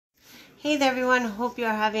Hey there everyone, hope you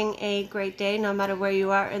are having a great day no matter where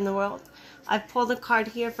you are in the world. I've pulled a card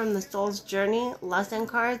here from the Soul's Journey Lesson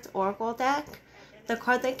Cards Oracle deck. The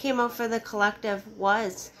card that came out for the collective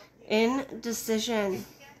was Indecision.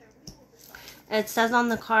 It says on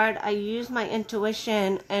the card, I use my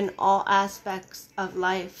intuition in all aspects of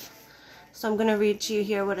life. So I'm going to read to you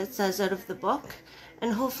here what it says out of the book,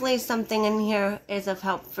 and hopefully something in here is of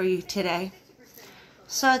help for you today.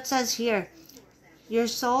 So it says here, your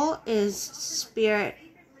soul is spirit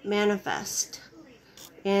manifest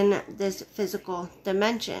in this physical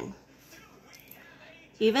dimension.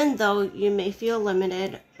 Even though you may feel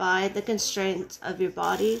limited by the constraints of your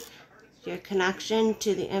body, your connection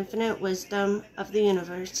to the infinite wisdom of the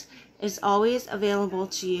universe is always available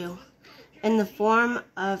to you in the form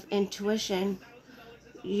of intuition.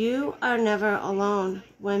 You are never alone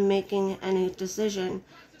when making any decision.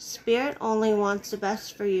 Spirit only wants the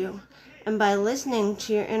best for you. And by listening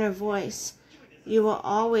to your inner voice, you will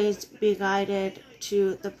always be guided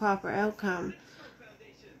to the proper outcome.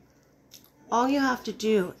 All you have to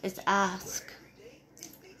do is ask.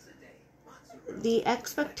 The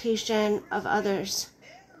expectation of others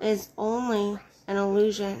is only an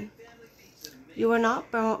illusion. You were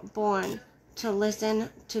not born to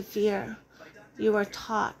listen to fear. You were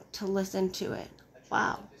taught to listen to it.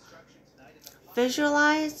 Wow.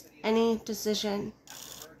 Visualize any decision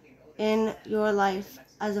in your life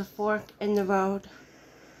as a fork in the road.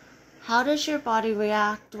 How does your body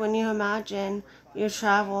react when you imagine your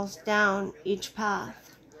travels down each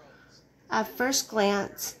path? At first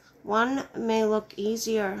glance, one may look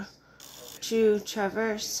easier to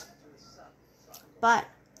traverse, but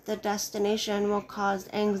the destination will cause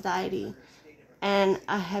anxiety and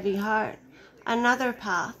a heavy heart. Another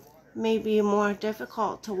path may be more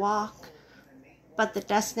difficult to walk, but the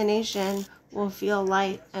destination will feel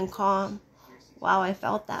light and calm. Wow, I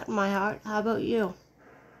felt that in my heart. How about you?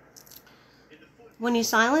 When you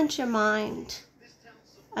silence your mind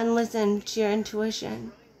and listen to your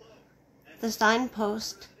intuition, the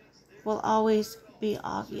signpost will always be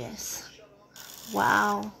obvious.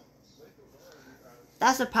 Wow.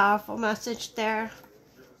 That's a powerful message there.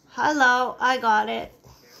 Hello, I got it.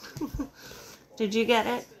 Did you get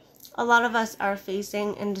it? A lot of us are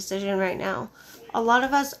facing indecision right now. A lot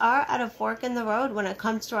of us are at a fork in the road when it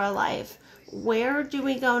comes to our life. Where do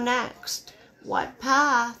we go next? What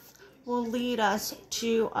path will lead us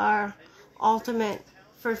to our ultimate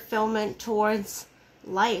fulfillment towards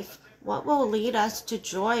life? What will lead us to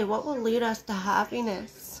joy? What will lead us to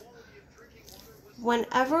happiness?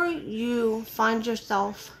 Whenever you find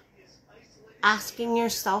yourself asking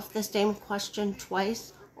yourself the same question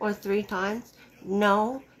twice or 3 times,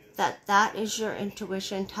 know that that is your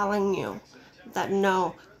intuition telling you that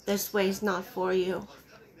no, this way is not for you.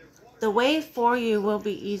 The way for you will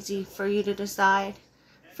be easy for you to decide.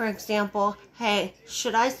 For example, hey,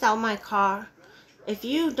 should I sell my car? If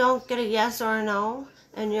you don't get a yes or a no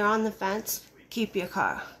and you're on the fence, keep your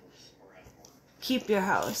car. Keep your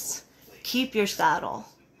house. Keep your saddle.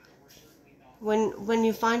 When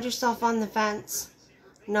you find yourself on the fence,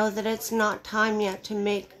 know that it's not time yet to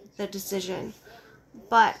make the decision.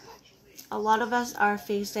 But a lot of us are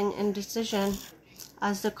facing indecision,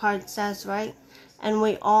 as the card says, right? And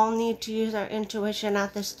we all need to use our intuition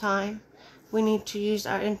at this time. We need to use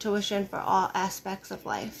our intuition for all aspects of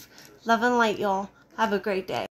life. Love and light, y'all. Have a great day.